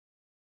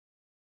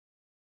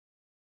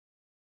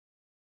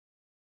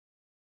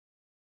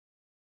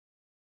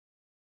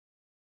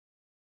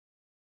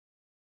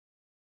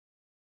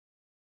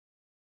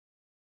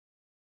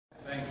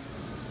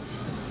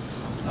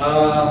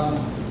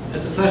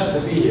a pleasure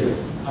to be here.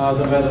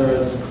 The weather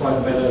is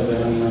quite better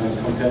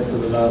than compared to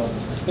the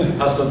last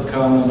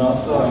Passwordscon in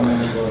Oslo. I mean,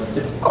 it was...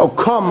 Oh,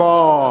 come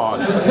on!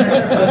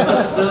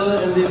 But still,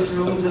 in these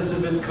rooms it's a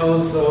bit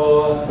cold,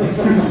 so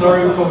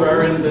sorry for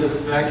wearing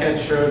this black hat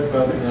shirt,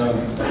 but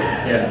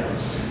yeah.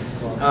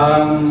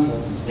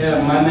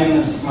 Yeah, my name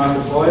is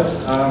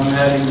Preuss. I'm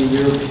heading the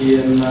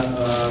European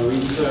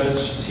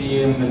research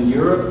team in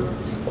Europe.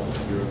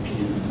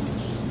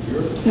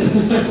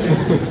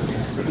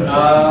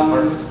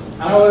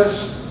 I will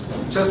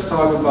just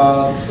talk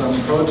about some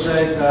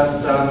project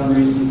I've done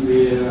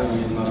recently. I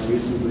mean, not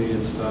recently,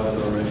 it started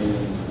already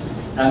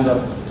end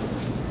of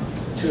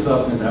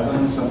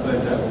 2011, something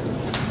like that.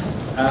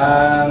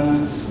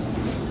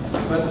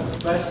 But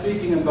by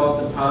speaking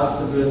about the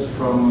past a bit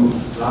from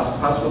last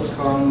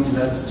Passwordscon,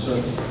 let's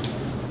just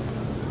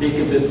dig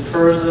a bit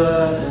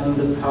further in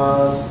the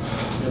past,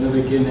 in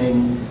the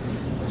beginning,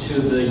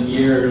 to the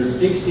year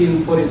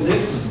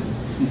 1646,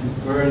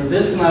 where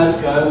this nice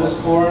guy was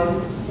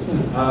born.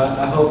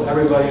 I hope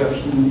everybody of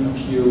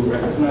you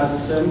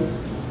recognizes him.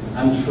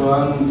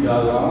 Antoine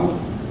Galland.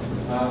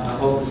 I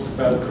hope it's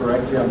spelled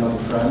correctly. I'm not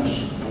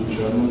French, I'm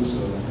German,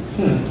 so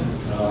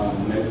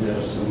maybe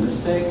there's some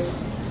mistakes.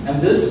 And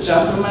this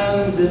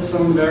gentleman did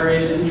some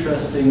very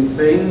interesting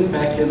thing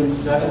back in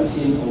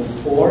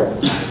 1704.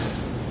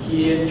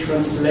 He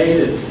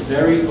translated a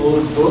very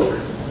old book.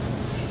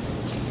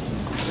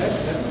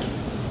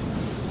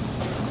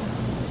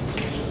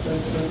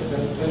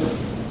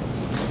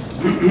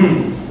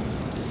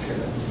 Okay,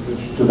 let's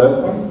switch to that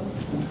one.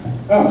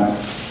 Oh,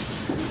 nice.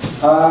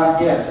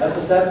 Yeah, as I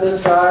said,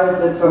 this guy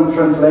did some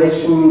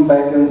translation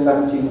back in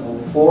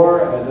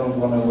 1704. I don't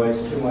want to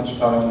waste too much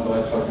time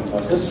by talking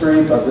about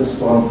history, but this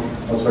one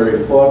was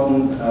very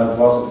important. It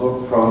was a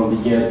book from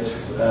the year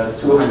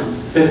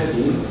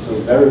 250, so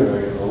very,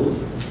 very old.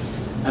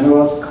 And it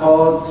was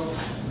called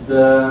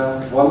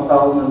the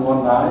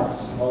 1001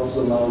 Nights,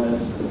 also known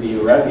as the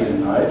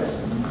Arabian Nights.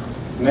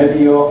 Maybe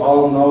you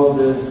all know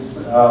this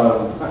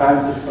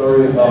fancy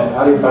story about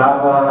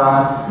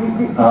Alibaba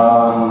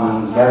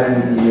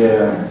getting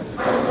the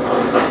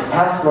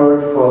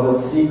password for the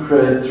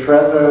secret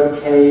treasure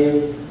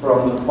cave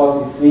from the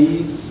 40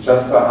 thieves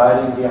just by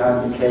hiding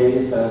behind the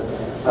cave.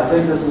 I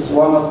think this is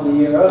one of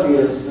the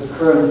earliest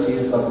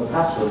occurrences of a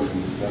password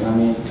leak. And I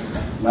mean,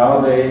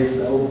 nowadays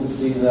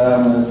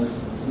OpenCSM is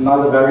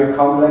not a very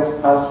complex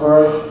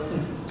password.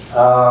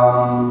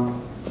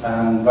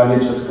 And when you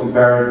just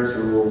compare it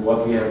to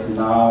what we have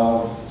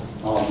now,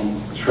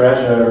 these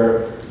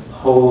treasure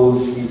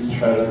holes, these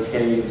treasure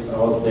caves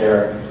out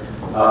there,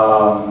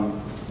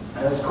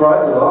 there's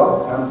quite a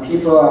lot, and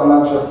people are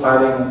not just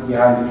hiding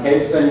behind the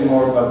caves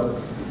anymore, but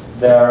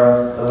there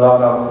are a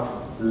lot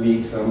of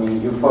leaks. I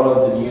mean, you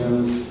follow the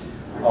news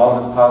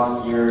all the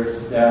past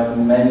years, there are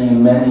many,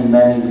 many,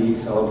 many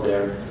leaks out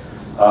there.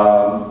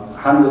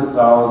 Hundred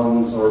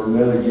thousands or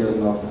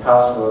millions of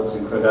passwords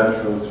and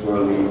credentials were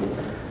leaked.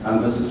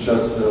 And this is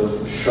just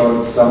a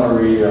short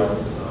summary of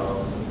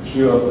a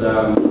few of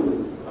them.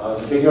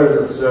 The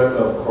bigger the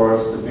circle, of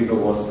course, the bigger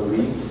was the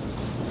leak.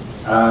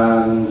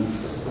 And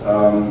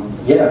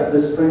yeah,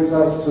 this brings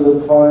us to the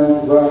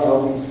point where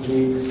are these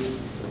leaks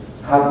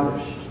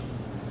published.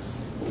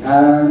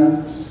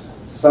 And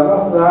some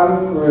of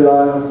them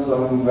rely on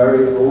some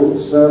very old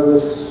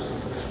service,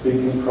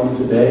 speaking from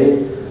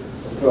today,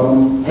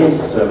 from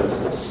paste services.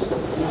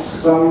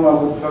 Some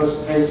of the first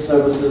paste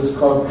services,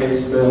 called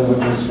Pastebin,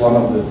 which is one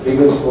of the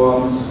biggest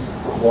ones,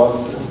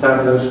 was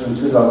established in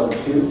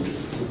 2002.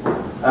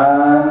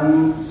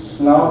 And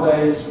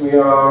nowadays we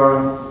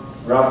are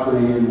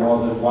roughly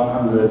more than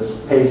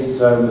 100 paste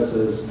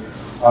services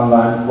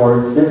online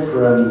for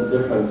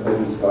different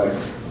things, like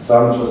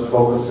some just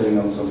focusing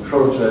on some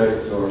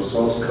projects or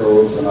source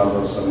codes, and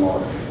others are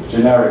more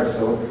generic.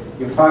 So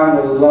you find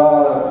a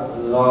lot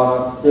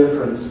of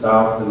different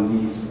stuff in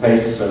these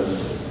paste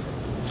services.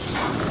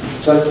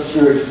 Just a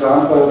few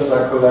examples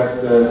I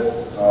collected,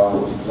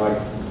 like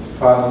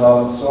find a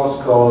lot of source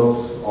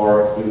codes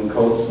or even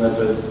code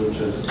snippets, which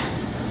is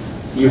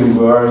even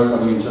worse.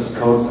 I mean, just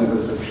code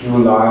snippets, a few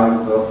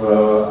lines of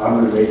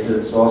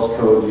unrelated source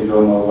code you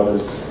don't know what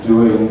it's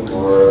doing,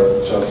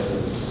 or just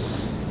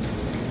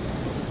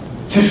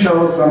to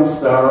show some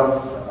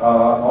stuff.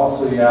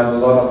 Also, you have a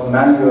lot of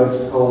manuals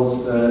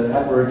posted,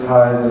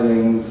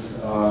 advertisings.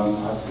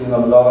 I've seen a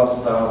lot of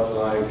stuff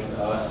like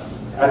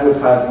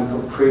advertising for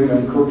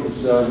premium cookie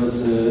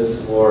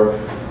services, or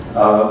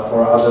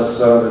for other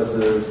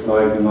services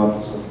like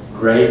not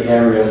gray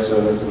area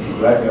services,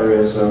 black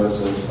area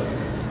services,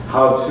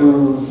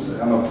 how-tos,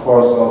 and of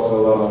course also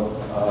a lot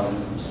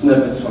of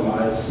snippets from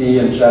ISC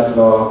and chat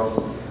logs,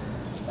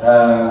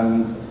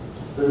 and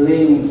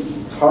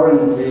links,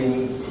 torrent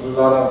links, a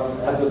lot of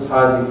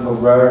advertising for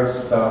rare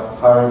stuff,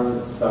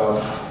 pirated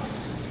stuff,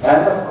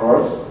 and of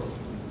course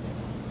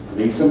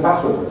leaks and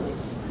password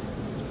lists.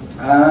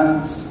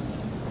 And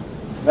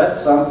that's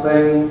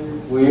something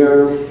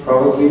we're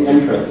probably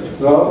interested.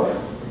 So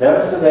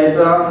there's the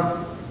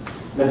data.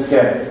 Let's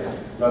get it.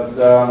 But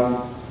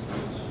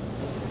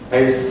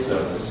paste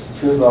service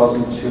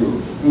 2002.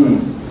 to?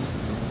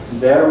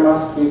 There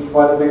must be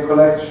quite a big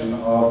collection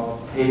of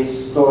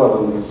paste stored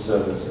on these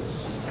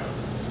services.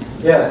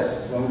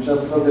 Yes, when we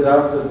just look it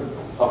up,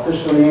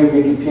 officially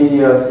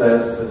Wikipedia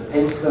says that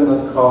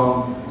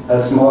pastem.com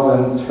has more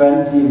than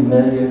 20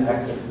 million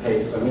active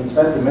pastes. I mean,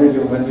 20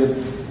 million, when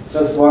you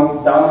just want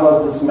to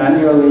download this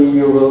manually,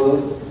 you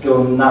will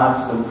go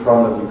nuts in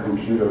front of your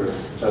computer.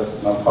 It's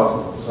just not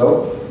possible.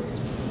 So,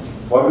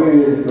 what will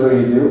you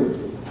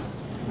do?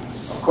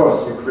 Of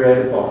course, you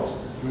create a bot.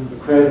 You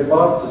create a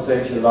bot to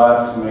save your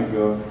life, to make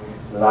your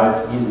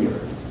life easier.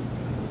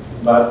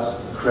 But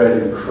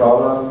creating a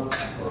crawler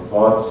or a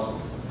bot,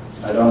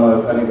 I don't know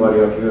if anybody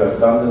of you have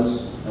done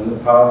this in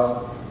the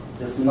past,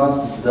 it's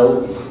not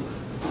so easy.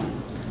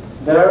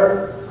 There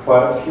are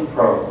quite a few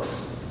problems.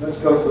 Let's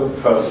go to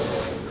the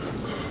first.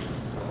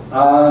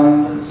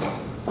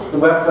 The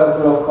websites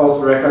will of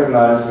course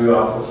recognize you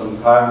after some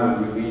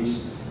time when you reach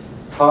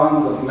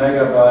tons of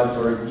megabytes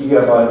or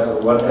gigabytes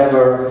or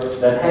whatever,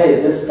 that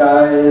hey, this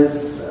guy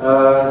is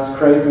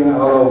scraping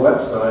our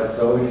website,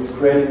 so he's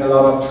creating a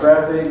lot of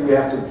traffic, we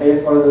have to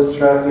pay for this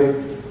traffic.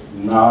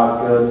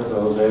 Not good,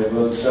 so they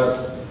will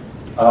just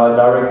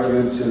direct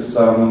you to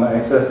some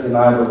access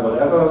denied or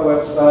whatever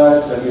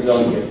websites and you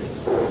don't get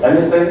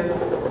anything.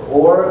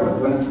 Or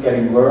when it's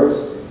getting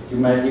worse, you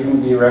may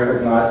even be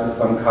recognized as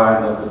some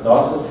kind of a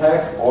DOS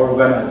attack, or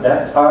when at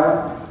that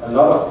time a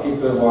lot of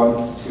people want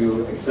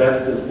to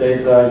access this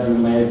data, you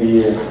may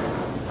be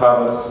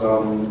part of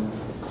some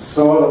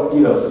sort of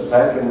DDoS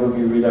attack and will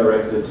be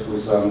redirected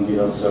to some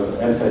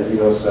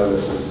anti-DDoS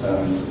services,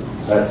 and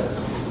that's it.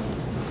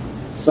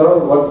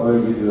 So what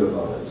will you do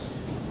about it?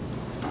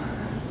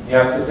 You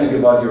have to think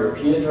about your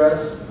IP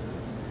address.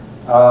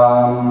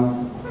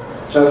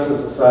 Just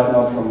as a side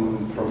note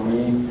from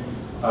me,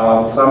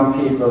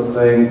 some people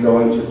think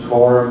going to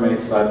Tor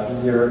makes life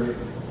easier.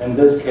 In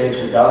this case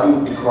it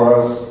doesn't,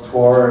 because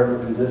Tor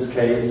in this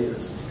case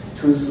is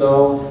too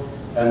slow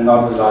and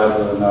not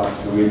reliable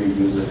enough to really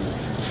use it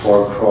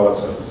for crawler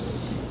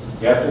services.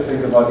 You have to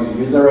think about your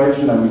user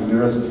agent. I mean,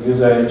 your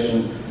user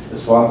agent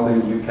is one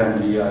thing you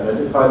can be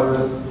identified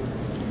with.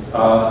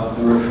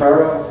 The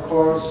referrer, of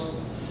course.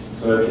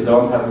 So if you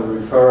don't have a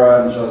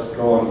referrer and just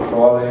go on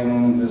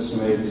crawling, this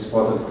may be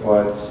spotted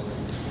quite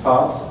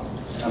fast.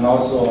 And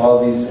also all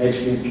these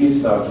HTTP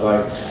stuff,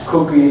 like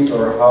cookies,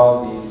 or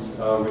how these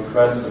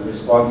requests and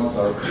responses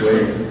are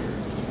created.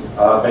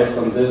 Based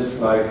on this,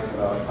 like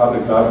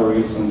public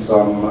libraries and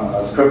some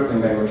scripting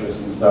languages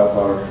and stuff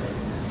are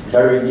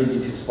very easy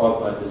to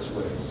spot by this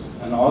ways.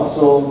 And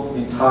also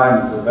the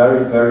time is a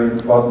very, very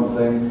important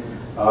thing.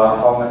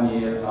 How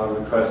many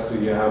requests do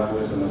you have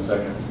within a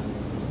second?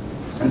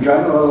 In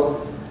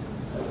general,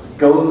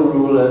 golden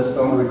rule is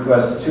don't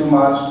request too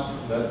much.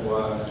 That's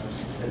why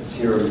it's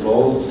here in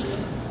bold,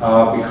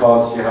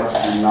 because you have to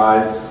be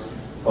nice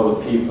for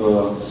the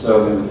people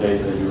serving the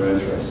data you're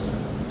interested in.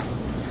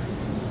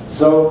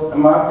 So in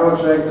my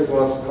project, it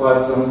was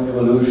quite some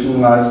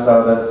evolution. I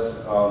started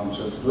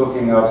just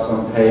looking up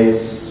some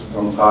paste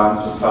from time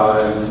to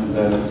time, and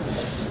then it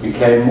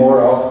became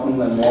more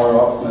often and more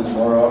often and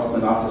more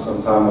often. After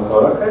some time, I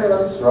thought, okay,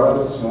 let's write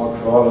a small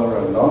crawler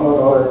and download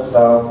all that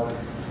stuff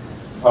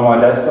on my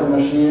desktop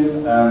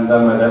machine. And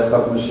then my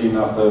desktop machine,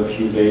 after a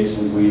few days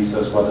and weeks,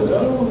 I spotted,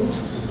 oh,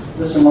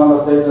 this amount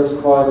of data is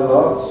quite a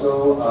lot,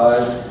 so I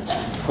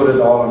put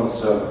it all on the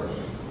server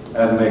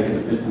and make it a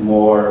bit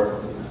more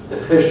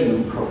efficient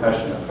and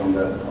professional from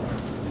that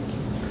point.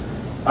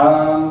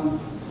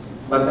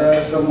 But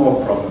there are some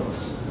more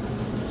problems.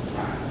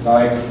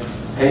 Like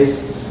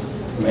pastes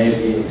may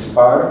be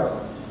expired,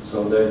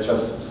 so they're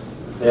just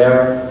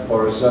there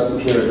for a certain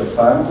period of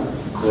time.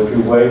 So if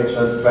you wait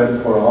just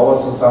 24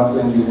 hours or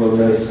something, you will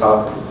miss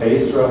half the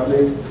paste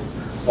roughly.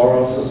 Or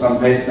also some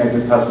paste may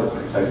be password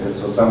protected.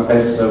 So some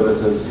paste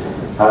services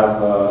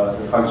have the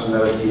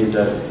functionality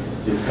that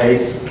the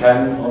paste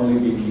can only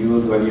be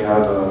viewed when you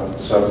have a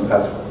certain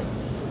password.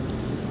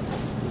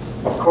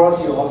 Of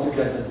course, you also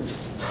get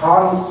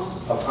tons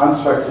of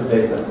unstructured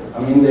data. I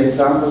mean, the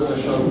examples I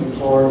showed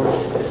before,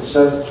 it's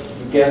just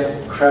you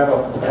get crap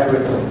of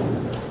everything.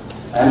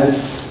 And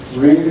it's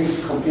really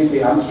completely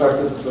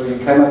unstructured, so you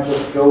cannot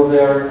just go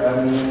there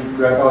and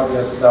grab out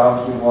your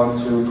stuff you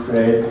want to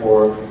create,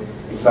 for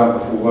example,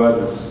 for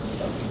wordlists and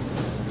stuff.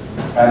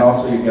 And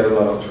also you get a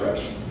lot of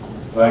trash.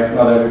 Like,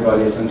 not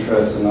everybody is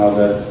interested now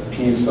that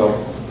piece of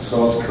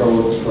source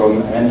codes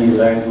from any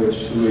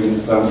language doing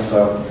some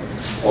stuff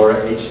or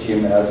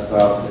HTML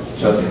stuff. It's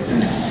just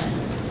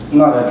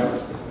not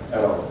interesting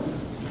at all.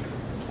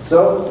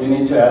 So you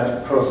need to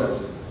add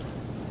processing.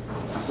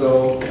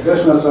 So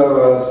additional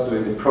servers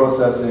doing the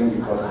processing,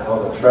 because of all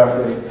the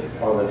traffic,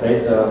 all the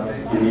data,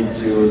 you need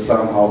to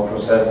somehow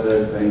process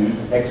it and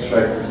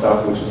extract the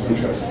stuff which is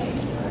interesting.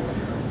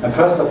 And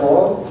first of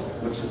all,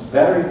 which is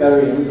very,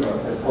 very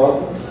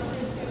important,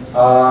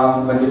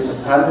 when you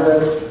just handle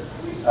it,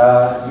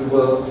 you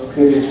will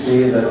clearly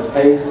see that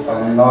pastes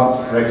are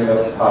not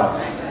regular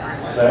files.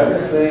 So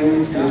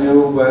everything you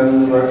do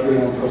when working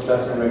and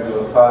processing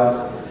regular files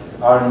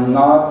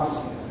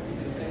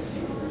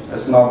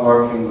is not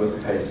working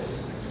with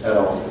paste. at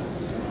all.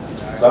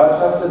 So I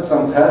just did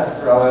some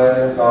tests.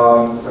 I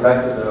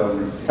selected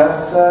a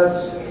test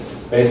set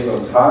based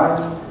on time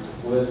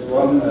with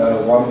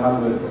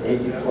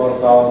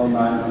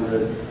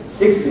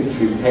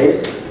 184,963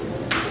 paste.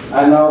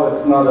 I know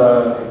it's not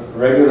a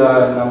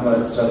regular number,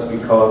 it's just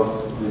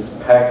because this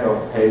pack of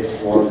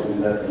paste was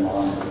in that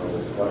amount or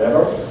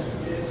whatever.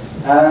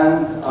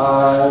 And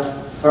I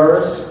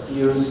first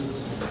used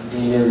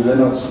the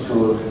Linux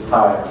tool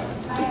Pi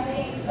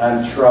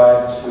and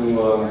tried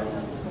to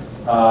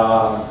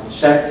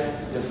check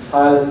if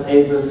file is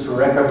able to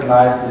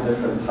recognize the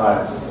different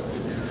types.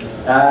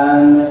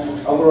 And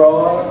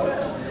overall,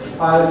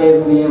 file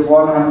gave me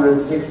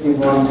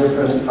 161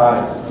 different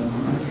types.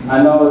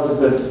 I know it's a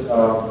bit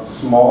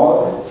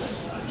small.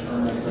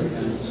 If I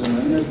can zoom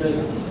in a bit.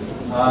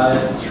 I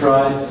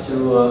tried to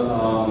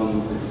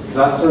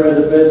cluster it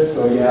a bit,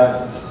 so you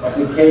have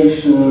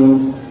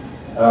applications,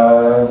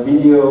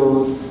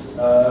 videos,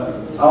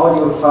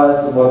 audio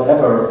files, or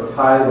whatever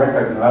file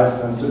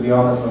recognized. And to be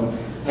honest, on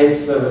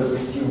paste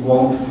services, you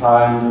won't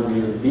find a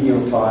real video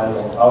file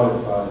or audio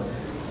file,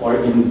 or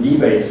in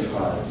DBase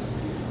files.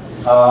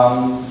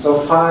 So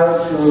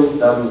file 2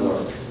 doesn't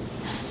work.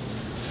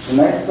 The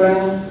next thing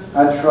I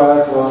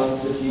tried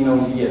was the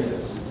genome DFS.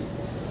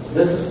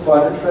 This is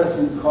quite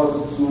interesting because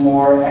it's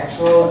more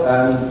actual,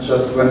 and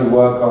just when you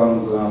work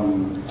on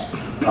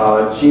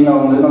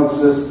genome Linux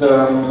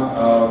system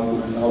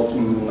and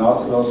open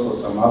Nautilus or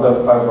some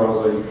other file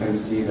browser, you can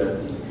see that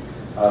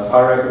the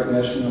file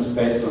recognition is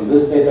based on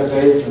this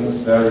database and is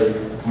very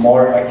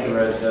more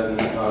accurate than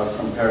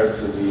compared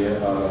to the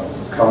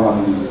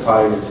common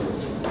file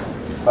utility.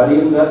 But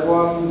even that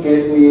one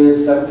gave me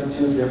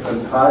 72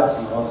 different types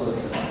and also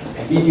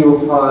video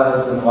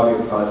files and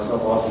audio files, so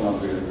also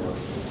not really good.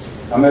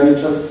 And when you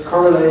just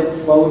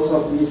correlate both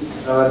of these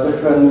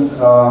different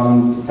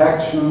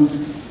detections,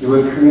 you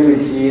will clearly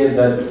see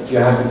that you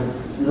have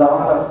a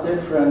lot of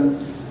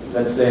different,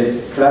 let's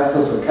say,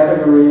 clusters or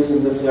categories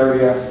in this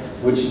area,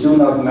 which do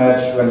not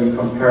match when you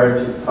compare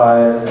to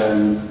file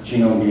and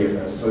genome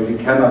DFS. So you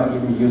cannot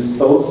even use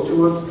those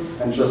tools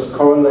and just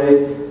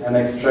correlate and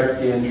extract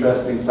the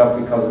interesting stuff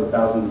because it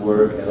doesn't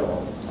work at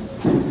all.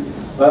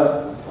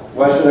 But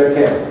why should I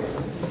care?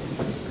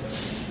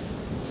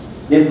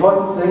 The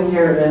important thing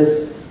here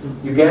is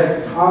you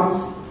get tons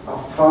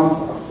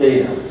of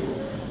data.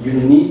 You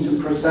need to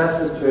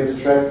process it to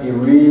extract the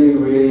really,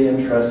 really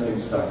interesting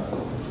stuff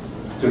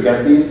to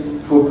get the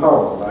full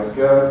power, like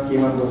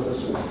Keyman was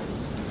this week.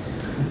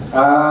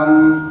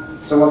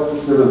 So what's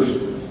the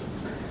solution?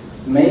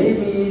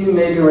 Maybe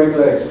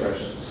regular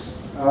expressions.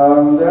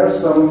 There are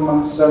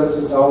some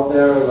services out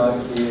there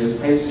like the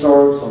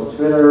Pastorks on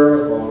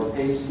Twitter or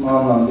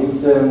Pastemon on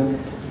LinkedIn.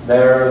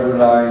 They're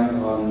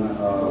relying on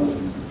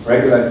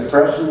regular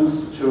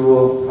expressions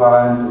to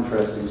find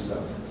interesting stuff.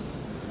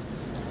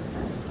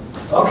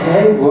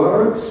 Okay,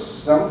 works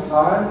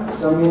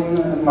sometimes. I mean,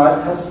 in my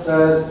test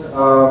set,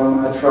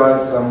 I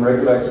tried some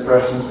regular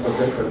expressions for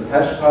different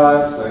hash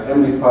types, like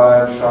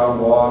MD5,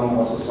 SHA-1,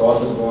 also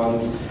sorted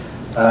ones,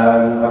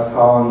 and I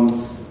found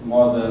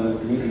more than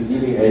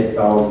nearly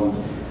 8,000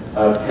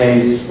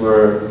 pastes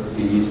where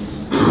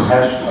these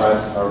hash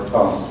types are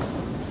found.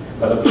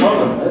 But the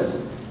problem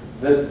is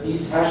that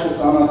these hashes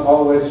are not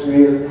always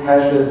real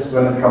hashes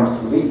when it comes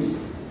to leaks.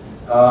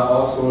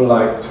 Also,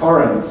 like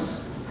torrents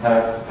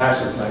have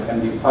hashes like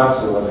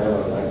MD5s or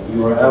whatever, like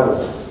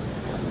URLs.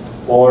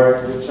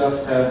 Or you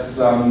just have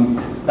some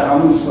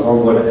dumps or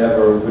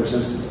whatever, which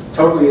is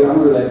totally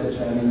unrelated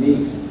to any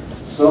leaks.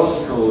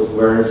 Source code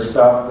where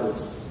stuff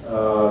is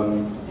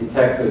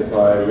detected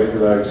by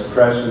regular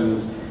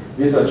expressions.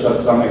 These are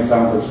just some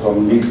examples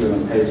from leaks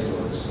and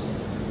Pastorks.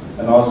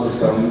 And also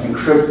some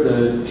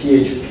encrypted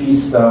PHP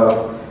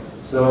stuff.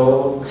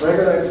 So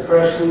regular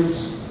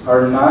expressions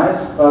are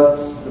nice, but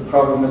the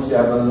problem is you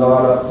have a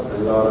lot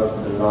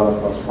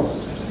of false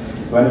positives.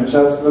 When you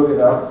just look it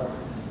up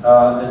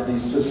at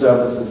these two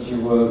services,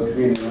 you will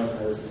really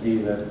see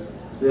that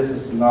this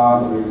is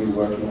not really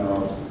working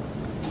out.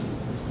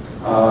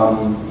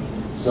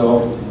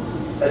 So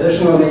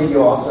additionally,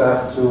 you also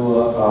have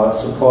to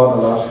support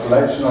a large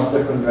collection of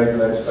different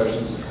regular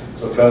expressions.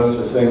 So first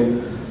you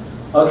think,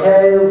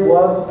 okay,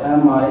 what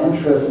am I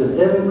interested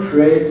in?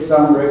 Create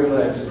some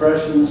regular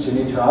expressions. You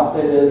need to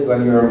update it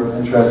when you're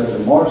interested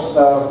in more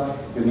stuff.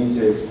 You need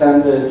to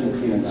extend it. You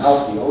clean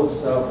out the old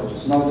stuff, which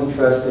is not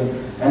interesting.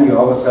 And you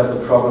always have the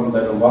problem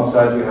that on one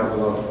side you have a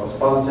lot of false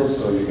positives,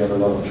 so you get a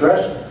lot of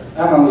trash.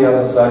 And on the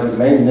other side, you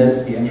may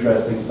miss the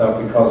interesting stuff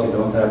because you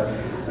don't have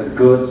a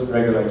good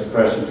regular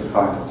expression to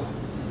find it.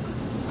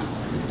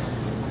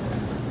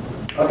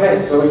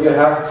 Okay, so you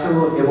have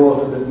to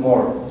evolve a bit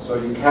more. So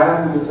you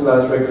can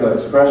utilize regular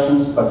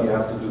expressions, but you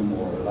have to do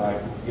more.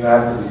 Like you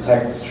have to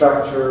detect the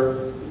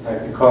structure,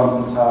 detect the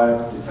content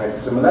type,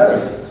 detect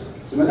similarities.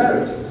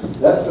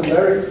 That's a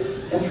very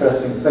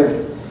interesting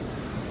thing.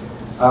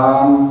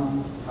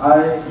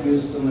 I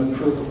used in the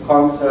proof of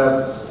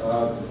concept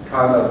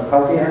kind of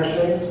fuzzy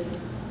hashing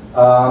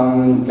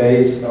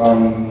based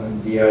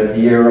on the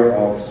idea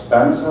of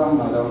spam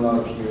sum. I don't know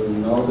if you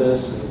know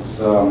this. It's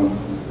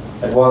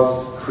it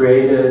was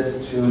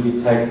created to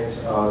detect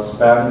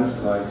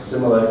spams, like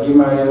similar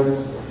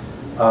emails,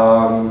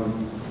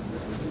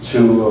 to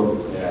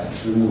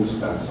remove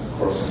spams, of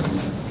course.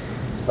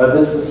 But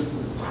this is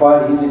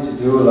quite easy to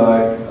do,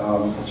 like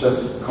it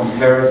just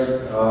compares,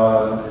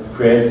 it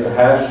creates a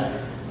hash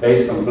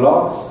based on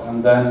blocks,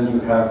 and then you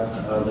have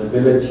the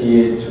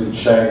ability to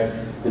check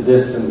the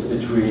distance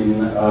between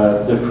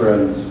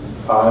different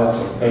files,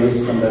 or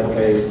pastes in that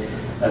case,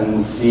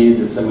 and see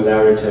the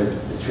similarity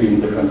between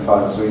different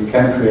files. So you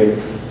can create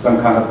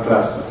some kind of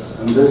clusters.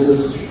 And this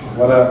is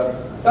what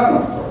I've done,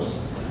 of course.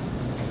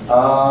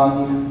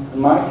 In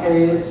my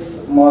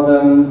case, more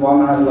than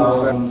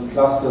 100,000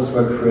 clusters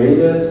were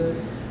created.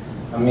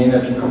 I mean,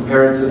 if you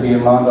compare it to the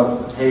amount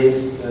of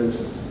pastes,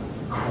 it's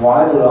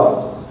quite a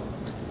lot.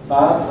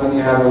 But when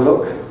you have a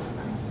look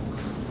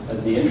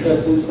at the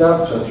interesting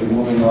stuff, just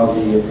removing all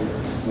the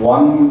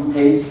one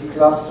paste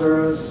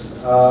clusters,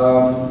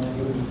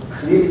 you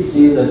clearly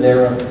see that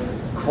there are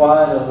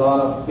quite a lot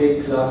of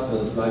big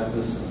clusters, like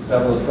this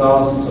several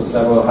thousands or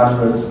several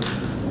hundreds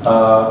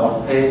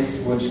of pastes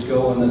which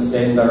go in the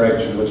same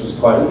direction, which is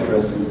quite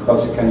interesting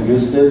because you can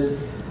use this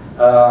in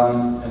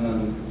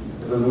an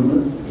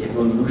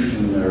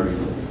evolutionary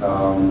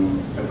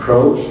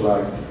approach,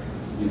 like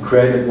you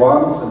create it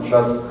once and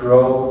just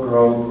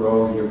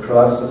grow your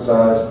cluster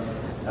size,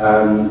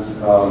 and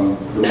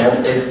the more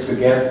pastes you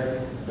get,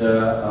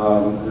 the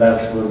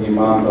less will the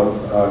amount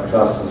of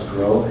clusters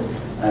grow,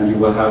 and you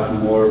will have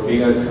more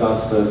bigger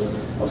clusters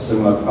of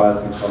similar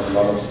files because a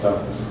lot of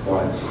stuff is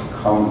quite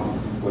common,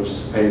 which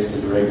is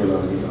pasted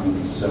regularly on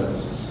these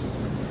services.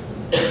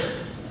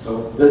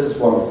 So this is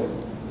one thing.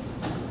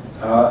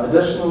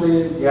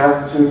 Additionally, you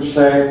have to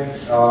check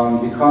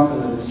the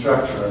content and the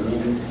structure. I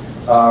mean,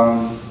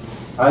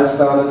 I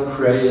started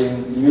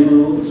creating new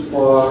rules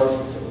for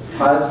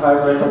file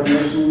type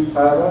recognition.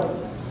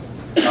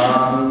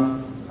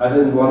 I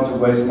didn't want to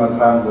waste my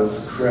time with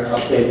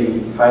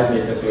updating the file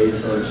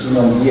database or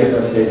genome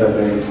DFS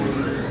database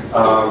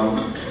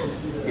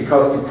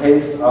because the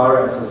pastes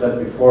are, as I said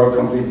before,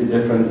 completely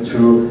different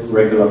to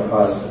regular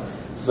files.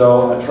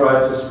 So I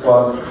tried to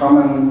spot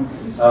common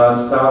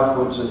stuff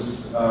which is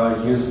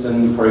used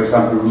in, for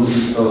example,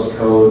 Ruby source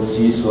code,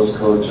 C source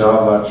code,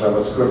 Java,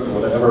 JavaScript,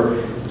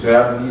 whatever, to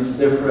have these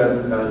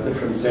different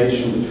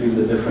differentiation between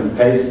the different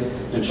pastes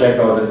to check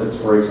out if it's,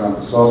 for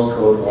example, source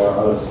code or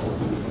other stuff.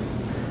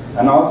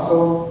 And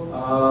also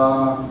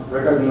to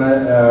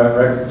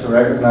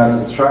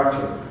recognize its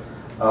structure.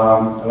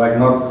 Like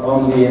not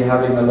only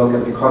having a look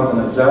at the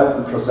content itself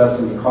and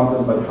processing the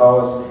content, but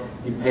how is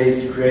the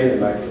paste created.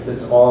 Like if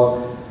it's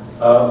all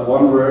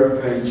one word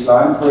per each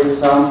line, for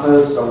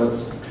example, so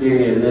it's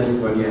clearly a list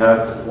when you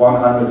have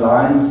 100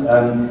 lines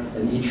and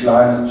in each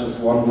line is just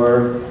one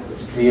word,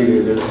 it's clearly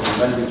a list.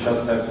 And then you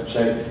just have to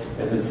check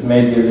if it's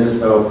maybe a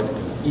list of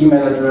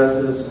email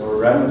addresses or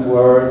random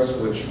words,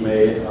 which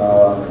may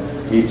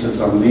lead to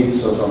some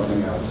leaks or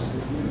something else.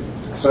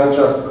 So I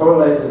just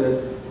correlated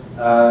it,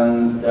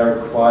 and there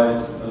are quite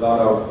a lot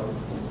of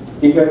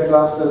bigger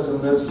clusters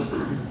in this.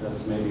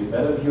 That's maybe a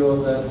better view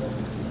of that,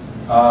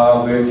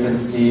 where you can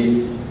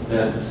see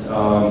that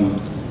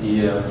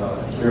here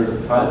are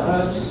the file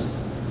types,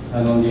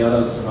 and on the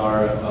others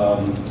are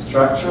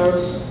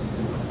structures.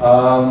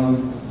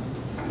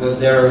 That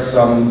there are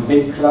some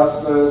big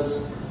clusters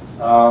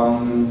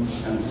and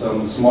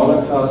some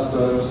smaller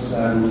clusters,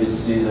 and you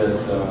see that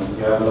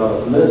you have a lot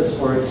of lists,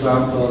 for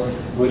example,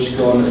 which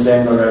go in the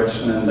same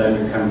direction, and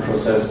then you can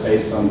process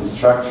based on the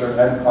structure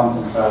and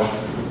content type,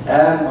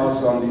 and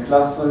also on the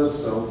clusters,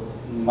 so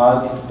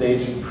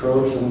multi-stage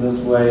approach in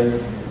this way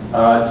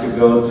to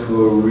go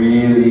to a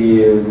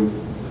really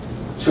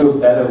to a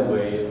better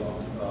way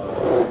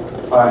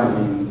of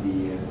finding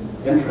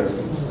the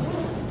interesting stuff.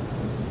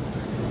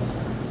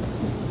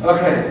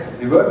 Okay,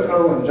 the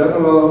workflow in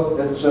general,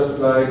 it's just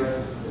like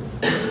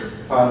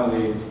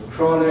finally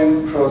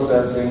crawling,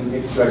 processing,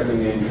 extracting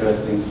the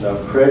interesting stuff,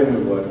 creating a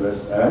word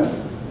list, and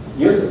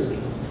use it.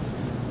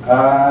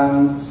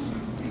 And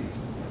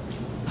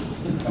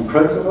in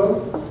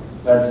principle,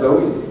 that's so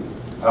easy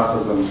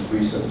after some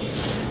research.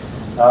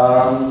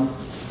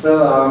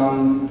 Still,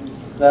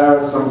 there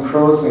are some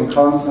pros and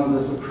cons on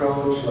this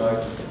approach.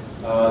 Like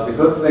the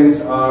good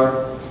things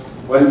are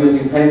when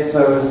using paste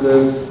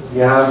services,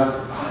 you have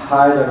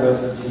high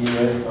diversity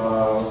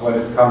when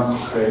it comes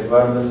to create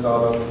word lists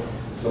out of.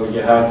 So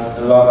you have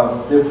a lot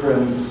of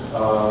different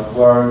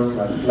words,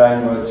 like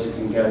slang words you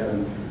can get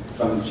in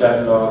some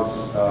chat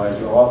logs.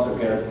 You also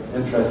get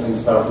interesting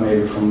stuff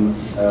maybe from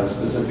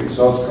specific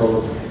source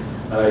codes,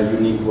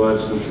 unique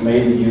words which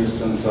may be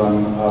used in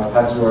some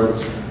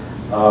passwords,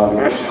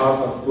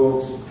 parts of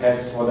books,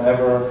 text,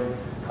 whatever.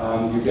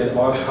 You get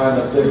all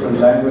kinds of different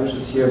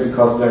languages here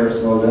because there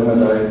is no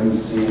limit. I even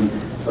seen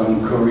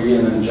some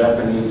Korean and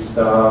Japanese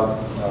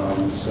stuff,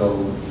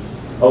 so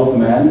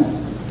open-end.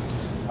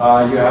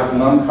 You have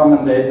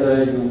non-common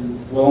data you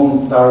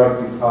won't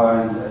directly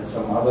find at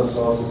some other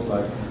sources,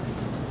 like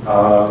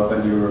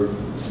when you're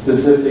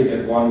specific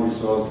at one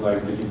resource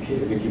like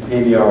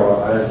Wikipedia or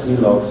IRC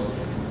logs,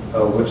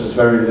 which is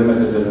very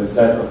limited in the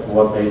set of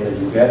what data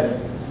you get.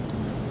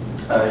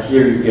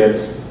 Here you get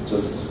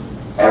just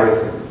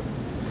everything.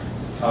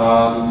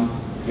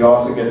 You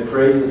also get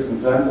phrases and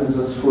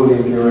sentences fully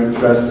if you're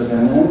interested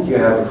in it. You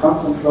have a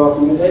constant flow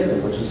of new data,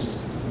 which is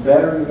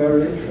very,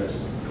 very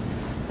interesting.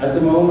 At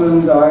the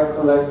moment, I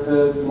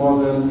collected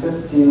more than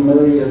 15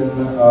 million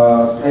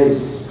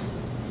pastes.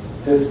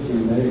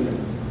 15 million.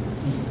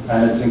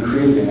 And it's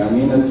increasing. I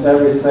mean, it's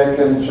every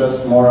second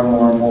just more and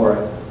more and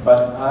more.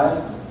 But I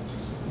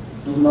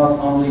do not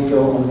only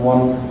go on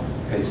one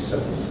paste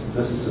service.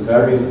 This is a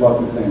very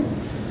important thing.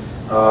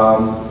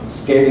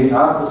 Scaling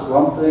up is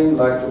one thing,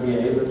 like to be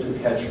able to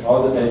catch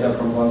all the data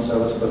from one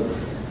service,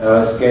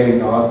 but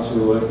scaling out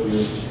to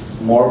use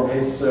more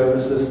paste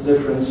services,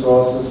 different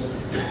sources,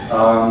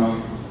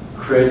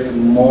 creates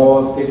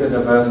more bigger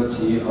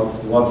diversity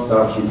of what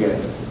stuff you get.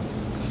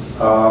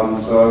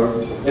 So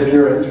if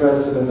you're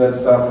interested in that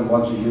stuff and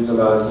want to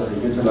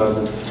utilize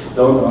it,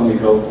 don't only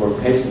go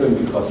for pasting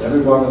because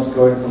everyone is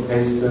going for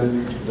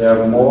pasting. There are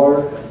even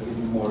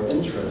more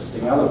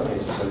interesting other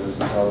paste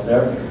services out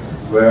there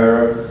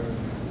where,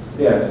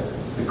 yeah,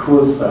 the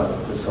cool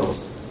stuff is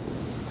hosted,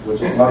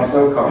 which is not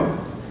so common.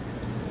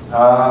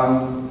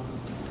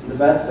 The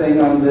bad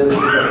thing on this is,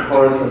 of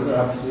course,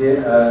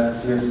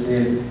 as you've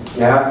seen,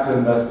 you have to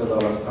invest a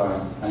lot of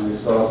time and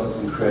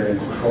resources in creating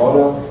a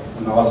crawler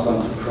and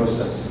also into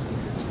process.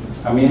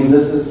 I mean,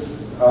 this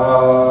is,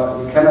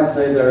 you cannot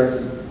say there is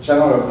a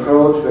general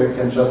approach where you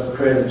can just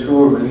create a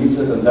tool, release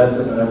it, and that's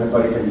it, and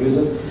everybody can use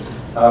it,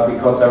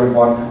 because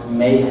everyone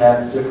may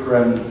have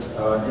different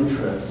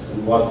interests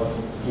in what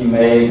he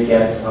may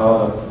get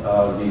out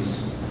of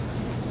these.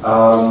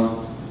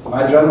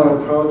 My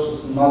general approach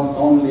is not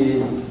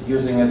only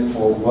using it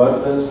for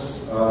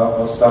wordlists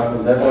or stuff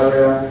in that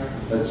area.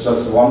 That's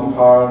just one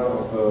part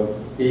of a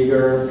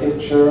bigger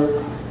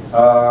picture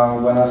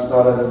when I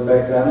started it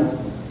back then.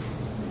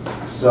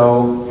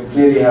 So you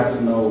clearly have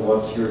to know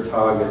what's your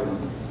target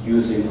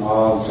using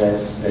all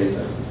this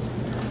data.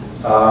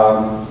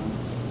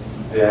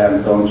 Yeah,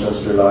 and don't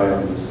just rely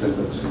on these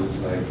simple tools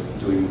like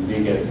doing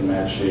big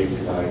magic,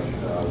 like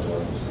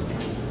what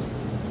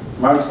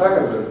Mark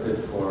Zuckerberg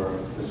did for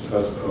his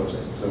first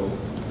project. So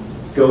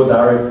go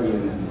directly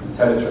in an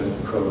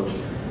intelligent approach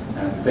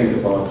and think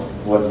about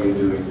what you're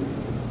doing,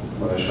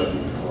 what I showed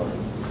you before,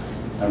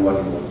 and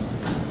what you want.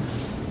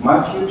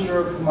 My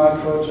future for my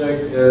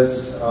project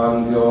is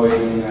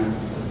going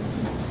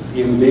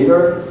even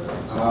bigger.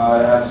 I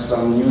have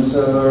some new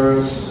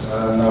servers,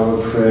 and I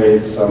will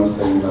create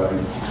something like,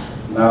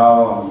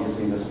 now I'm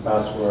using this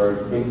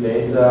password big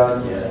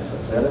data, yes,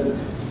 I said it,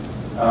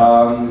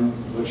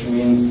 which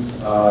means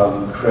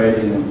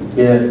creating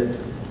a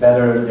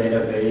better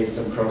database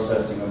and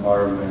processing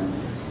environment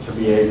to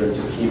be able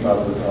to keep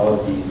up with all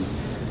of these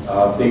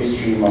big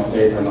stream of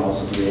data and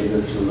also be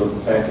able to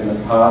look back in the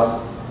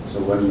past. So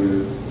when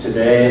you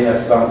today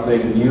have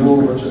something new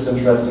which is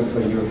interesting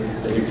for you,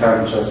 that you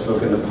can't just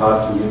look in the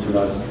past and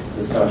utilize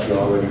the stuff you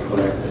already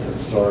collected and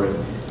stored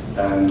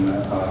and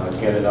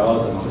get it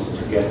out and also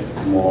to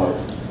get more.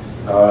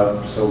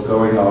 So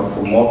going out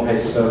for more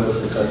paste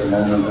services at the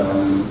moment,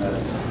 I'm at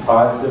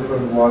 5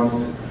 different ones,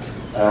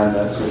 and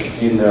as you've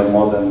seen there are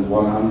more than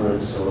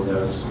 100, so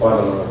there's quite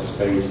a lot of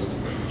space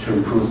to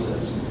improve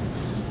this.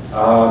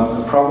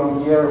 The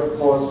problem here, of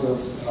course,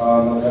 is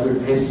not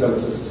every paste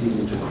service is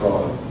easy to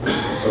crawl.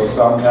 So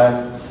some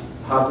have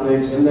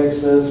public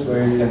indexes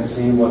where you can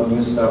see what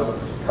new stuff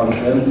comes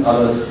in,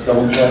 others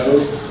don't have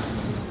it.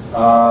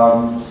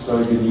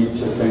 So you need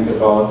to think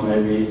about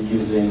maybe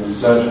using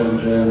search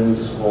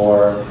engines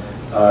or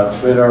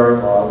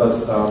Twitter or other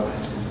stuff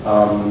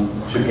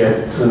to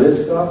get to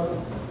this stuff,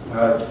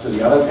 to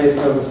the other paste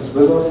services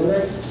without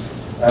index,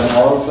 and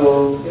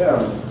also,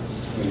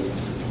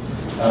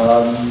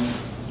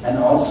 and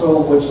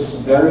also, which is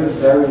very,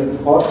 very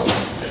important,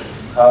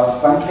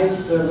 some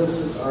paste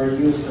services are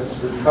used as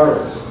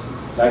referrals.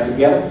 Like you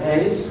get a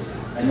paste,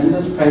 and in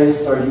this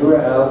paste are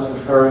URLs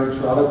referring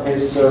to other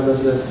paste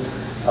services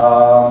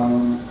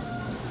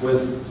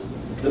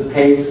with the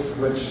paste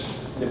which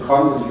the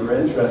content you're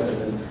interested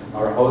in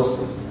are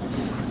hosted.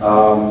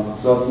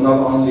 So it's not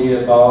only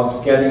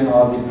about getting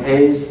all the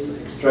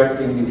paste,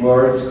 extracting the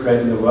words,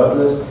 creating the word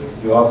list,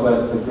 you also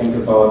have to think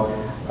about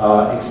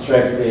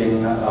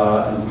extracting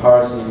and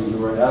parsing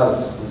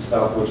URLs and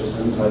stuff which is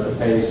inside the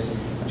paste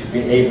to be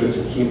able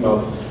to keep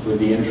up with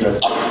the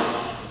interest.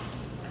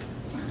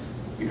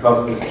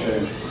 Because this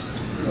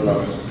changes a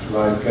lot.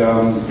 Like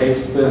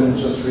Pastebin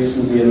just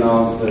recently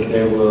announced that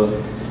they will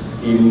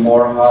be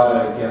more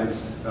harder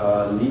against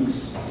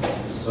leaks.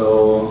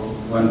 So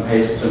when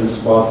Pastebin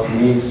spots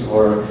leaks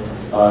or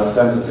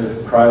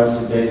sensitive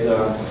privacy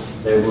data,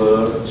 they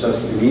will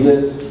just delete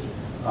it.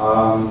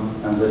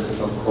 And this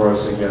is, of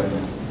course, again,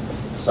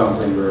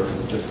 something where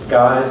the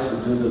guys who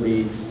do the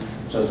leaks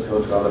just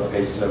go to other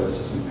paste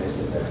services and paste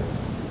it there.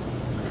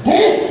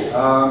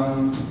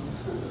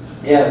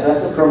 Yeah,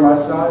 that's it from my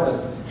side.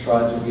 I've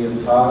tried to be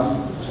in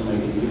time to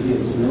make it easy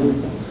and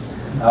smooth.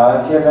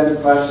 If you have any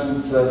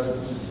questions, just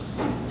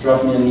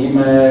drop me an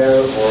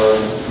email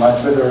or my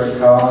Twitter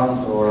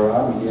account, or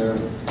I'm here.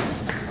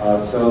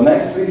 So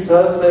next week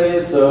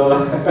Thursday,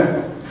 so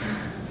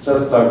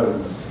just talk to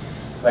me.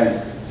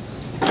 Thanks.